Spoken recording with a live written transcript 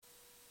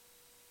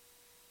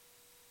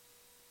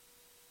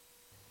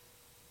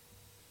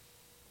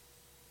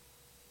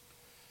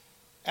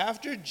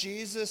After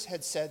Jesus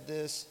had said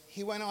this,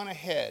 he went on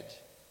ahead,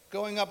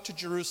 going up to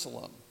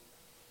Jerusalem.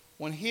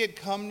 When he had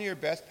come near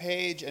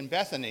Bethphage and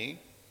Bethany,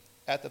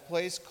 at the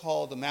place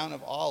called the Mount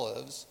of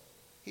Olives,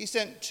 he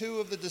sent 2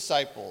 of the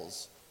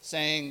disciples,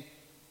 saying,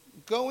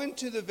 "Go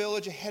into the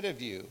village ahead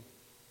of you,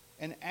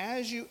 and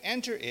as you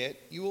enter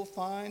it, you will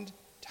find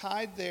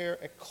tied there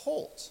a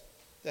colt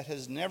that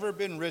has never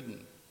been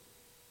ridden.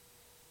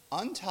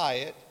 Untie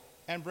it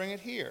and bring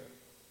it here.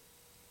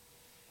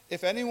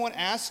 If anyone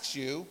asks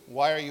you,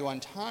 'Why are you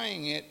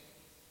untying it?'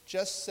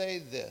 just say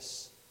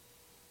this,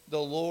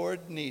 'The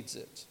Lord needs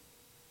it.'"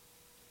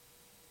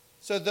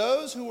 So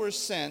those who were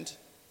sent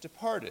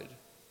departed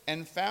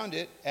and found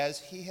it as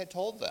he had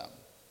told them.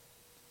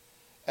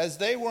 As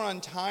they were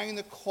untying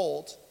the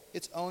colt,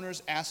 its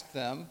owners asked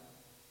them,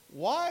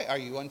 "Why are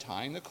you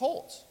untying the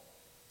colt?"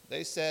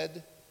 They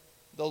said,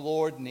 "The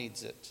Lord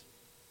needs it."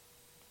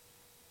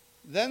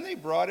 Then they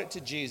brought it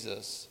to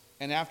Jesus,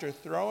 and after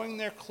throwing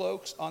their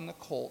cloaks on the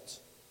colt,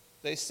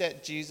 they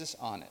set Jesus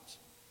on it.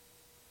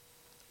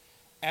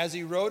 As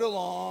he rode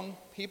along,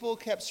 people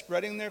kept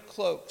spreading their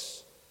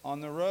cloaks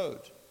on the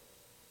road.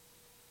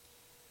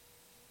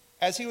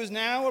 As he was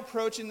now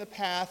approaching the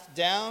path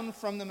down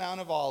from the Mount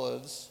of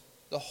Olives,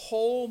 the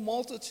whole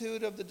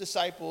multitude of the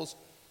disciples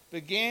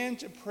began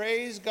to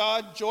praise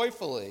God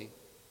joyfully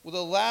with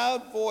a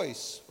loud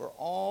voice for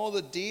all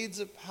the deeds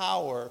of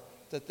power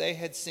that they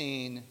had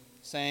seen,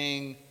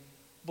 saying,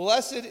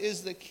 "Blessed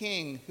is the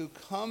King who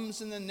comes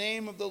in the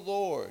name of the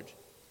Lord.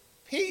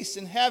 Peace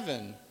in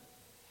heaven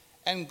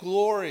and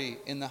glory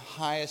in the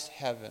highest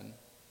heaven."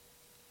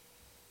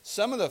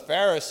 Some of the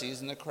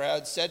Pharisees in the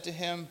crowd said to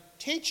him,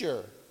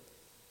 "Teacher,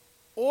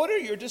 order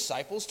your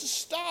disciples to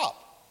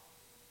stop."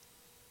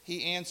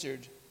 He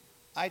answered,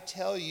 "I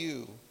tell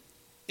you,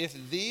 if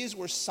these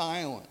were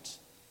silent,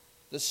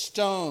 the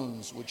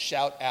stones would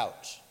shout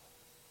out."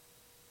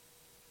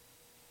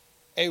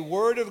 A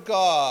word of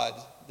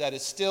God that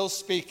is still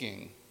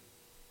speaking.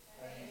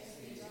 Thanks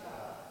be to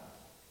God.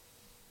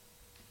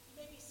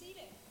 You may be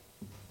seated.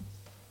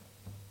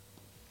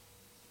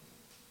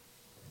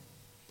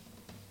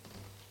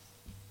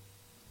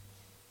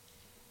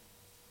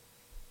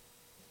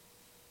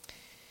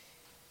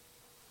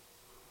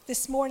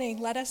 This morning,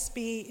 let us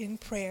be in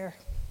prayer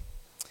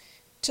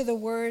to the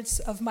words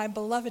of my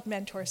beloved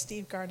mentor,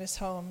 Steve Garnis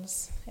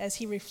Holmes, as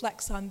he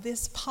reflects on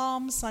this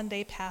Palm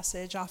Sunday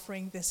passage,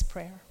 offering this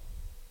prayer.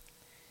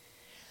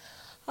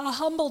 A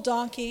humble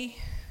donkey,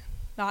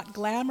 not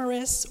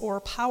glamorous or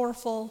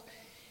powerful,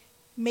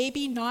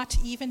 maybe not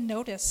even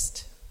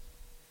noticed,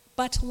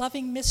 but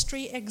loving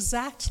mystery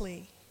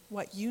exactly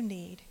what you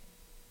need.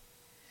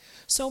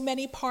 So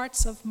many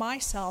parts of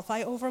myself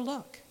I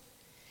overlook.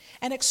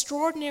 An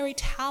extraordinary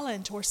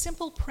talent or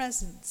simple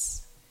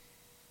presence.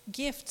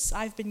 Gifts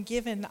I've been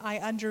given I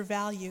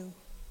undervalue,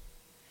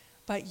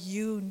 but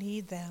you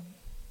need them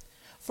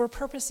for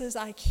purposes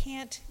I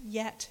can't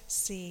yet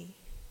see.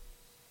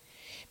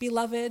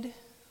 Beloved,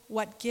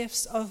 what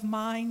gifts of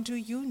mine do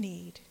you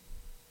need?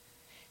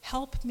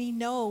 Help me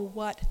know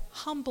what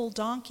humble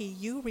donkey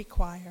you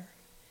require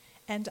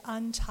and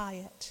untie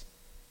it.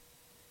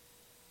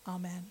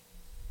 Amen.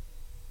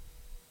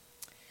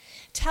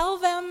 Tell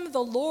them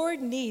the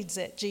Lord needs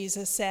it,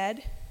 Jesus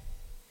said.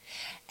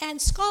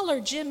 And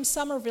scholar Jim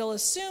Somerville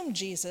assumed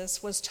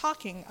Jesus was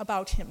talking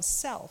about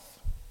himself.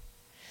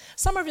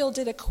 Somerville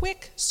did a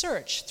quick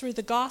search through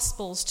the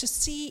Gospels to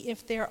see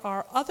if there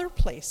are other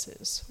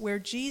places where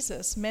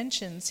Jesus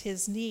mentions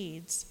his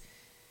needs.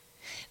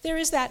 There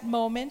is that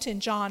moment in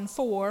John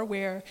 4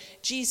 where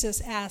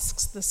Jesus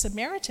asks the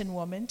Samaritan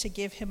woman to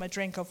give him a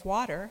drink of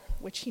water,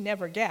 which he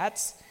never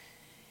gets,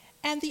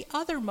 and the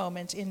other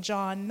moment in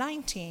John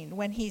 19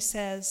 when he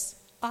says,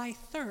 "I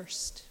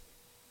thirst,"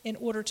 in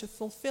order to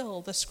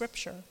fulfill the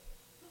scripture.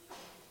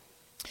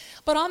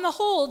 But on the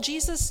whole,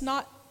 Jesus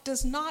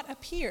does not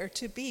appear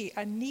to be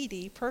a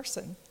needy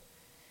person.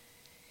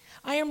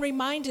 I am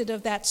reminded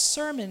of that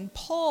sermon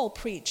Paul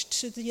preached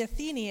to the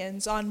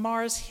Athenians on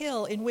Mars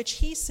Hill, in which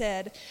he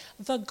said,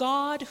 "The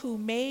God who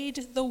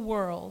made the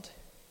world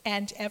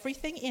and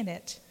everything in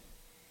it,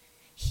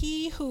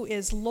 he who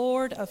is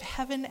Lord of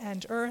heaven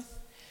and earth,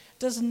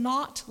 does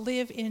not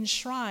live in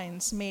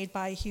shrines made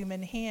by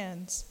human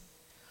hands,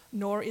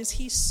 nor is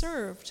he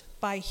served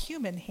by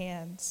human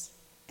hands,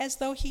 as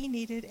though he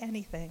needed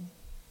anything."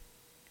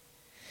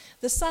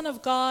 The Son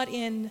of God,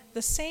 in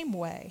the same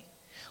way,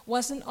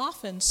 wasn't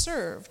often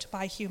served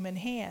by human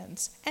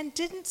hands and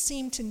didn't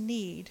seem to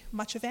need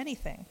much of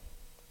anything.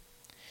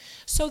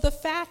 So the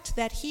fact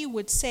that he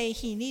would say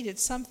he needed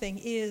something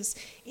is,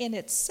 in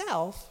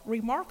itself,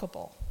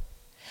 remarkable.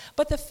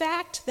 But the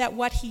fact that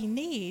what he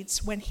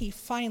needs, when he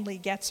finally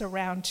gets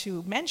around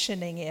to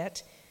mentioning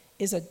it,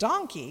 is a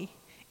donkey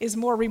is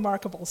more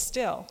remarkable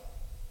still.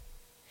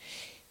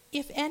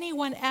 If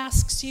anyone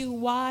asks you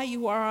why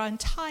you are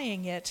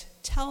untying it,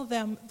 tell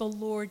them the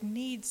Lord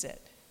needs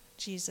it,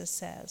 Jesus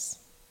says.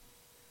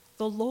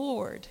 The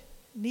Lord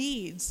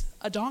needs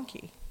a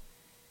donkey.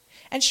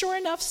 And sure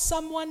enough,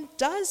 someone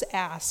does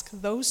ask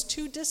those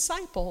 2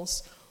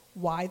 disciples,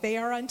 why they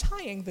are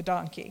untying the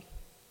donkey.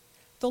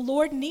 The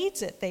Lord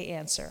needs it, they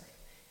answer,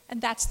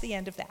 and that's the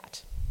end of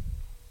that.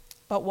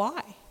 But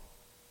why?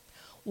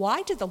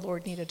 Why did the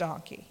Lord need a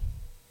donkey?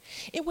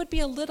 It would be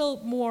a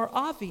little more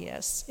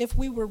obvious if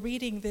we were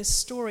reading this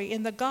story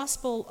in the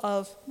Gospel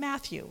of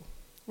Matthew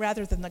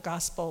rather than the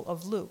Gospel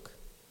of Luke.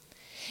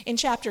 In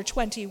chapter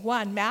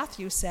 21,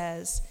 Matthew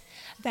says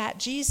that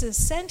Jesus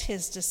sent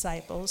his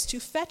disciples to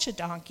fetch a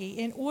donkey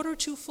in order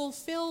to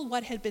fulfill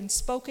what had been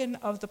spoken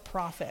of the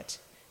prophet.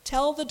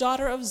 Tell the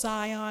daughter of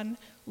Zion,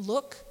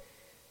 look,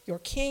 your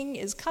king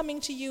is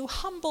coming to you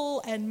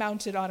humble and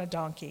mounted on a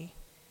donkey,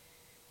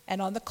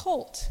 and on the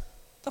colt,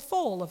 the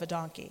foal of a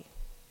donkey.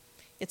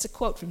 It's a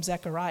quote from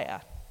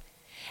Zechariah.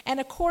 And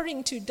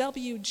according to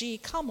W.G.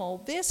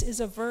 Kummel, this is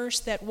a verse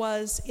that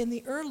was, in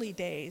the early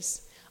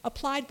days,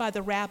 applied by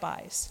the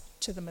rabbis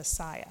to the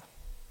Messiah.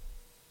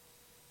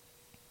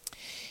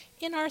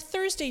 In our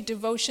Thursday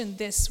devotion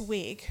this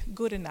week,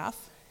 Good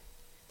Enough,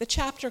 the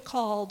chapter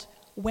called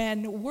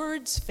When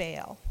Words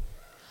Fail,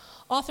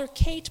 author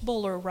Kate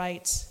Buller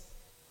writes,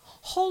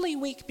 Holy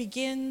Week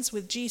begins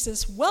with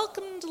Jesus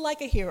welcomed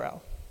like a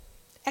hero.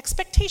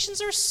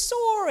 Expectations are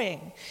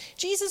soaring.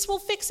 Jesus will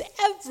fix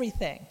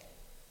everything.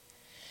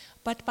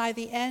 But by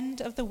the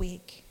end of the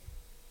week,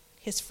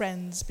 his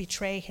friends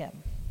betray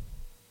him,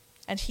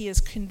 and he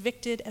is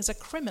convicted as a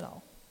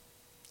criminal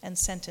and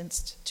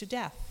sentenced to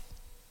death.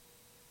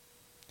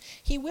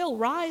 He will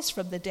rise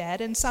from the dead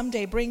and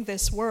someday bring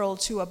this world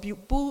to a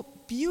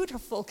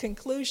beautiful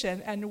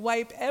conclusion and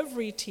wipe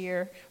every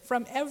tear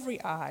from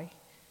every eye.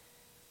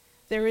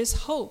 There is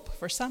hope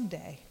for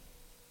someday.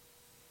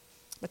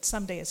 But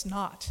someday is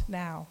not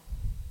now.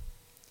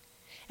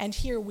 And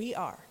here we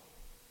are,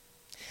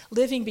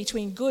 living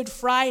between Good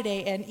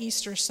Friday and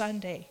Easter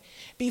Sunday,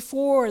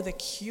 before the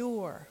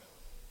cure,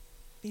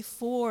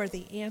 before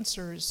the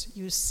answers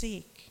you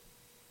seek,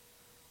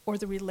 or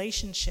the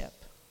relationship,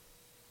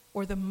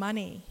 or the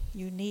money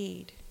you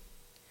need.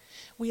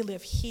 We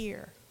live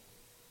here,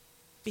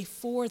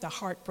 before the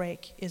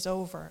heartbreak is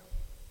over.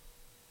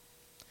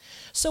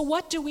 So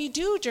what do we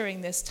do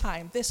during this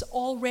time, this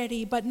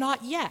already but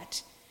not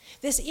yet?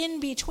 This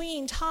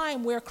in-between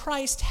time where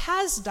Christ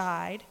has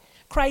died,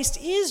 Christ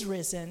is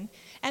risen,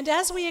 and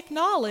as we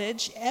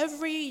acknowledge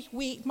every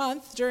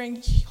month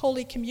during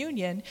Holy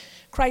Communion,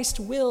 Christ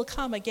will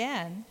come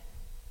again.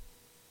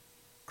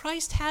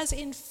 Christ has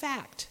in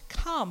fact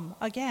come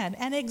again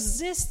and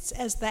exists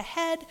as the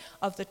head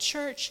of the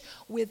church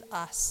with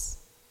us,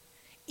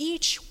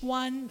 each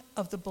one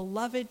of the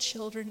beloved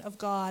children of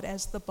God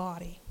as the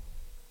body.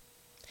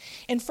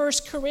 In 1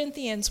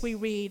 Corinthians we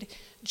read,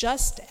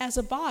 just as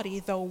a body,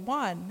 though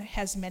one,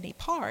 has many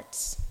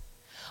parts,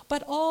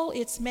 but all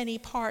its many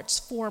parts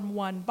form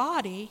one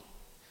body,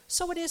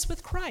 so it is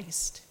with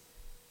Christ.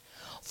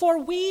 For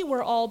we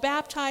were all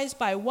baptized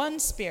by one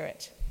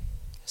Spirit,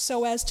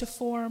 so as to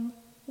form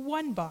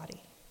one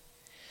body,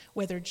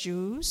 whether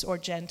Jews or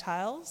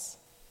Gentiles,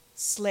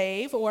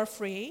 slave or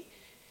free,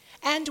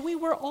 and we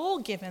were all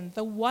given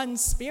the one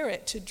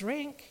Spirit to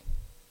drink.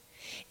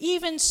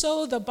 Even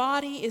so, the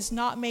body is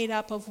not made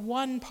up of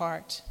one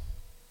part,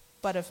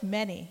 but of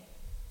many.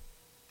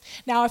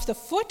 Now, if the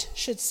foot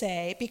should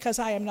say, because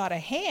I am not a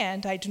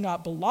hand, I do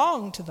not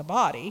belong to the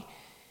body,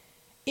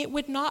 it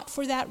would not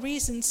for that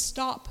reason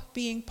stop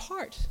being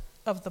part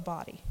of the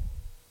body.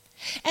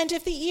 And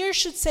if the ear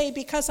should say,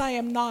 because I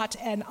am not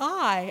an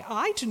eye,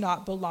 I do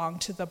not belong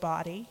to the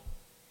body,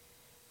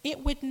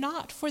 it would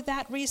not for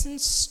that reason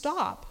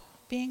stop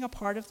being a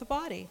part of the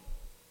body.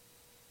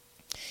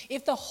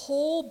 If the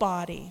whole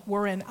body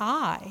were an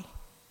eye,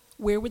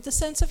 where would the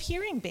sense of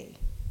hearing be?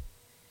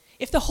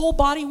 If the whole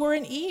body were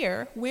an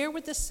ear, where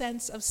would the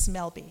sense of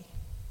smell be?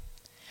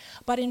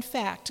 But in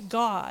fact,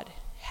 God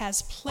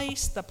has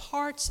placed the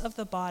parts of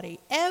the body,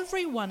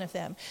 every one of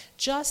them,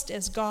 just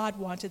as God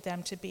wanted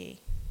them to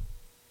be.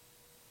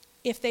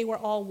 If they were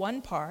all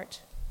one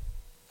part,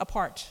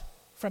 apart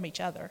from each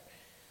other,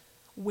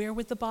 where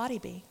would the body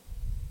be?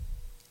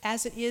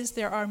 As it is,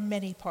 there are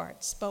many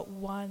parts, but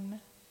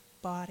one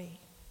body.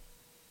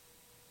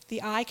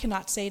 The eye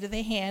cannot say to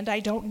the hand,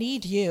 I don't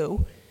need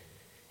you.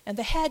 And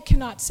the head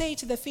cannot say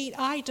to the feet,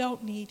 I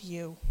don't need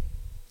you.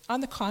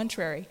 On the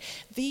contrary,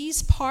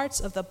 these parts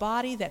of the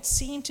body that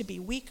seem to be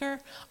weaker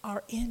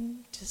are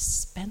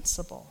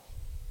indispensable.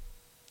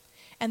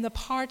 And the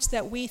parts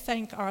that we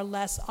think are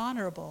less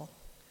honorable,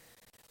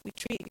 we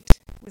treat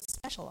with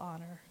special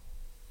honor.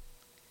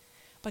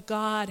 But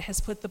God has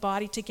put the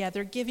body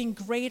together, giving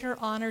greater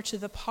honor to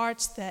the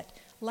parts that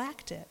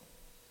lacked it,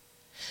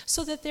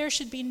 so that there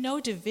should be no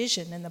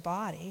division in the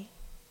body,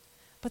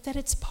 but that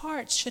its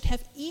parts should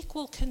have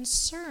equal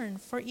concern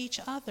for each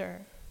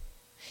other.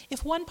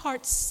 If one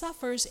part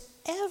suffers,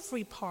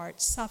 every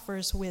part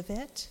suffers with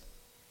it.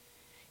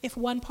 If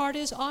one part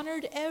is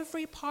honored,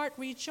 every part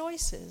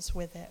rejoices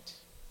with it.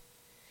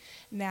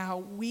 Now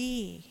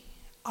we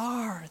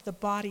are the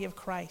body of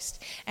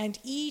Christ, and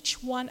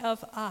each one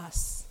of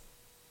us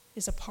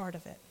is a part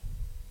of it.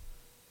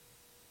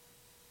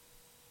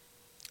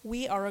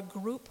 We are a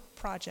group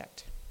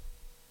project.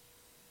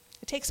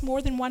 takes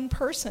more than one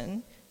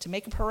person to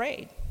make a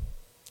parade.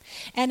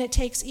 And it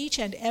takes each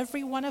and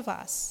every one of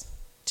us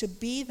to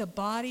be the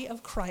body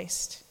of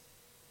Christ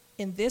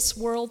in this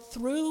world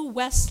through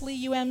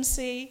Wesley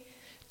UMC,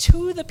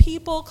 to the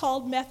people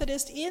called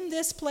Methodist in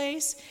this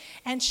place,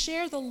 and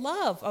share the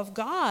love of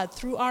God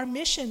through our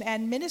mission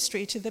and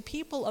ministry to the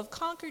people of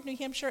Concord, New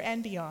Hampshire,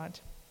 and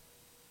beyond.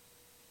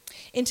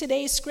 In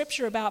today's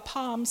scripture about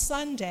Palm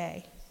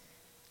Sunday,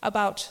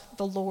 about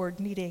the Lord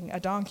needing a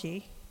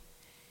donkey,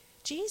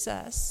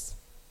 Jesus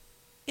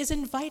is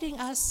inviting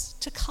us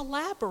to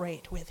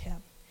collaborate with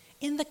him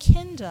in the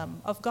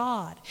kingdom of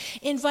God,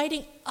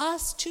 inviting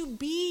us to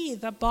be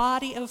the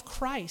body of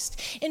Christ,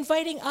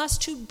 inviting us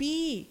to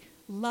be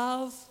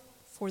love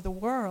for the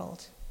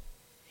world,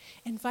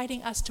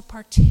 inviting us to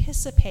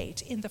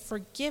participate in the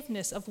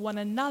forgiveness of one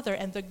another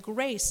and the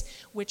grace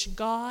which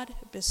God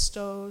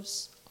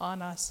bestows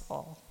on us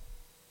all.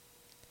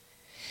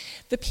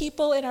 The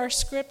people in our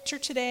scripture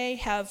today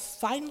have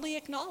finally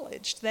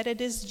acknowledged that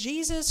it is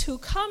Jesus who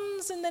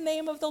comes in the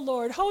name of the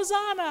Lord.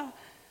 Hosanna!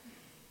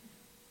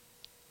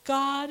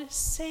 God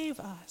save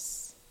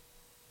us.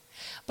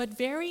 But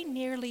very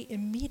nearly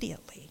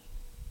immediately,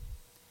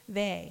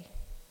 they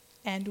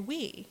and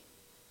we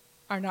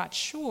are not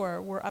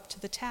sure we're up to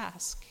the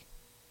task.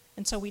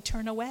 And so we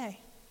turn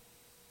away.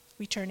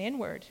 We turn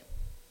inward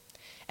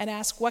and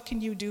ask, what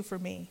can you do for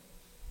me?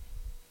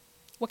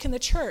 What can the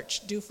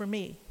church do for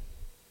me?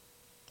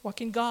 What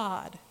can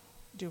God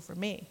do for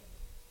me?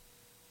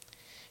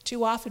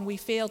 Too often we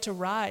fail to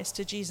rise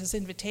to Jesus'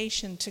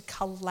 invitation to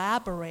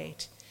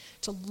collaborate,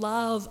 to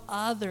love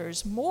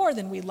others more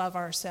than we love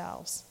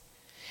ourselves.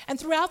 And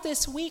throughout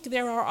this week,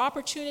 there are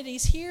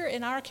opportunities here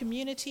in our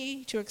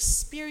community to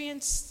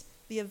experience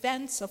the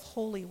events of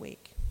Holy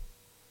Week.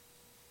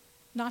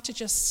 Not to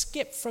just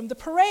skip from the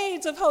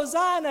parades of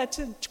Hosanna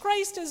to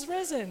Christ is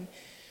risen,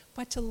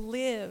 but to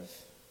live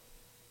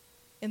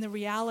in the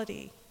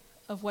reality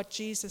of what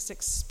Jesus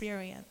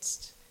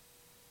experienced.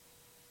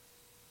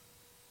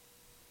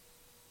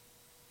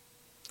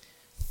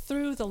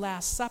 Through the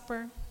Last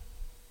Supper,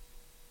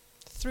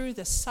 through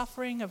the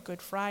suffering of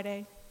Good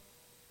Friday,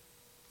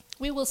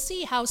 we will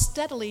see how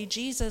steadily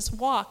Jesus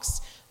walks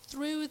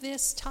through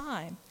this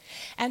time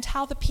and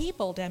how the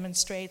people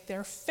demonstrate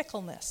their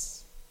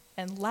fickleness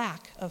and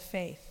lack of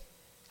faith,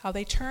 how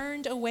they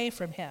turned away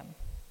from him,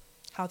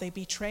 how they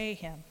betray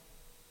him,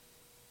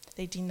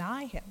 they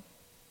deny him,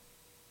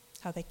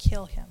 how they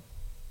kill him.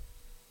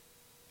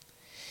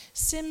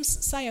 Sims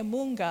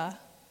Sayamunga,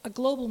 a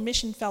global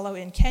mission fellow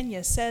in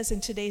Kenya, says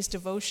in today's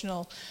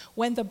devotional,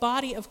 when the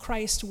body of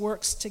Christ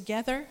works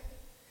together,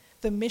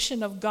 the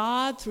mission of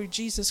God through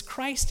Jesus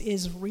Christ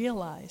is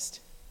realized.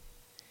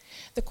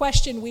 The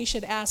question we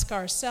should ask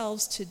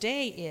ourselves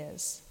today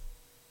is,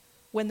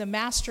 when the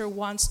Master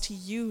wants to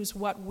use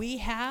what we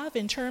have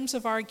in terms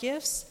of our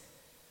gifts,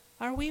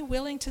 are we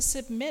willing to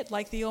submit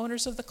like the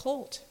owners of the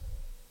colt?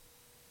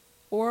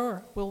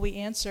 Or will we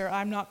answer,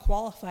 I'm not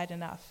qualified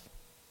enough,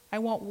 I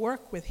won't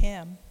work with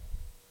him,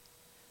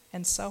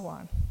 and so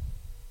on.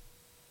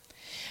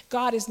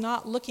 God is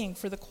not looking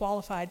for the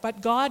qualified,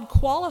 but God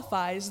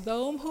qualifies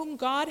those whom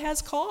God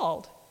has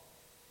called.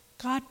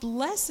 God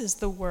blesses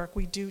the work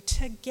we do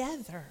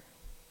together.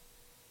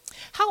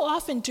 How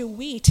often do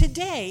we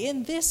today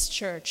in this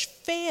church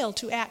fail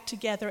to act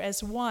together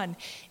as one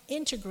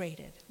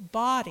integrated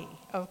body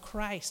of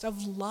Christ,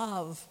 of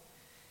love?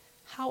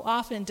 How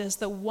often does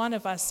the one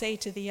of us say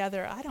to the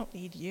other, I don't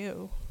need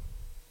you,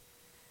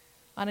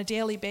 on a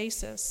daily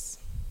basis?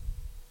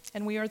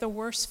 And we are the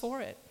worse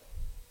for it.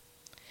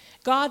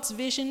 God's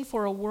vision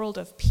for a world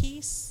of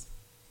peace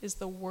is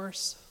the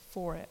worse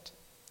for it.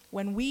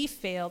 When we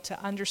fail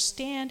to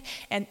understand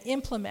and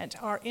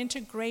implement our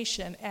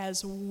integration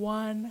as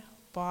one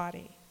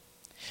body.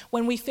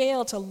 When we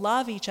fail to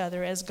love each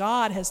other as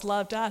God has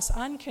loved us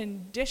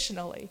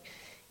unconditionally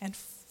and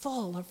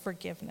full of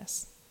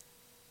forgiveness.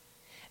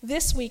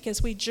 This week,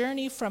 as we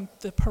journey from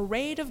the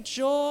parade of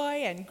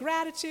joy and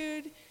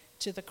gratitude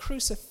to the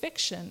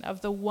crucifixion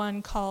of the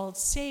one called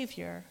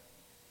Savior,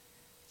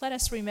 let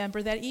us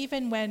remember that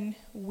even when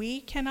we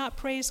cannot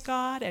praise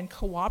God and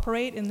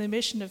cooperate in the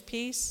mission of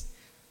peace,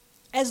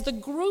 as the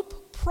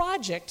group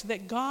project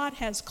that God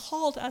has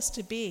called us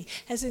to be,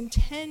 has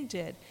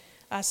intended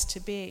us to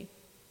be,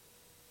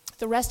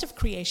 the rest of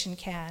creation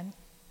can.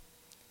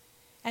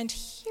 And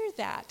hear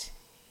that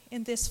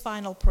in this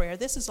final prayer.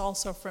 This is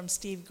also from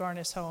Steve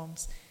Garnis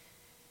Holmes.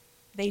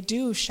 They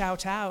do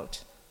shout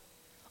out.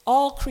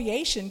 All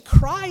creation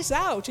cries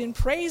out in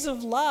praise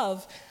of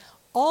love.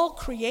 All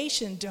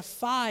creation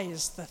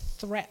defies the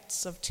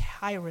threats of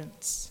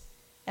tyrants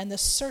and the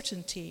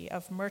certainty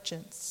of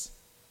merchants,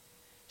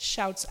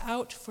 shouts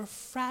out for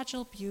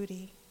fragile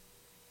beauty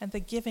and the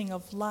giving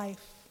of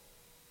life.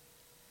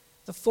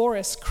 The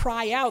forests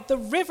cry out, the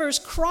rivers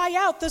cry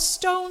out, the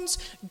stones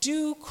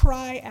do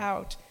cry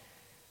out.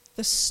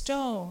 The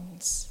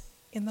stones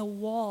in the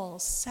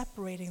walls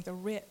separating the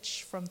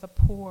rich from the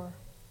poor.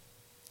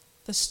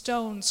 The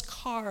stones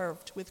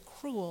carved with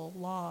cruel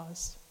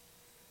laws.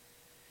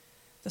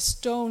 The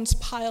stones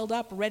piled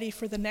up ready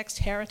for the next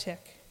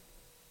heretic.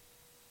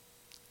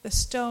 The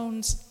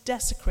stones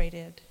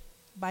desecrated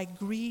by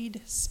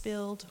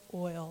greed-spilled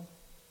oil.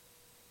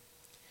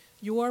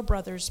 Your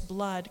brother's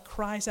blood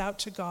cries out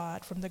to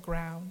God from the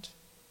ground.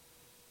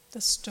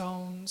 The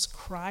stones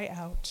cry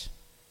out.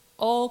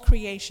 All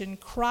creation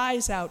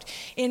cries out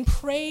in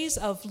praise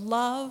of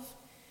love,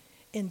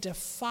 in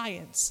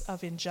defiance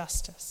of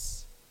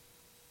injustice,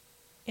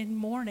 in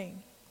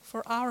mourning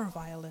for our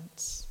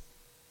violence.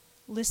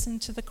 Listen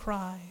to the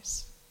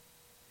cries.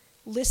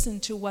 Listen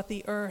to what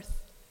the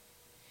earth,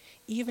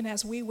 even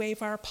as we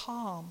wave our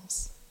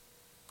palms,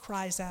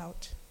 cries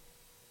out.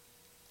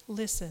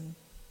 Listen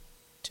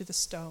to the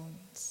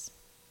stones.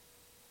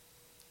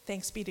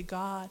 Thanks be to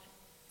God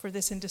for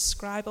this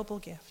indescribable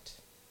gift.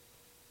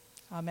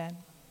 Amen.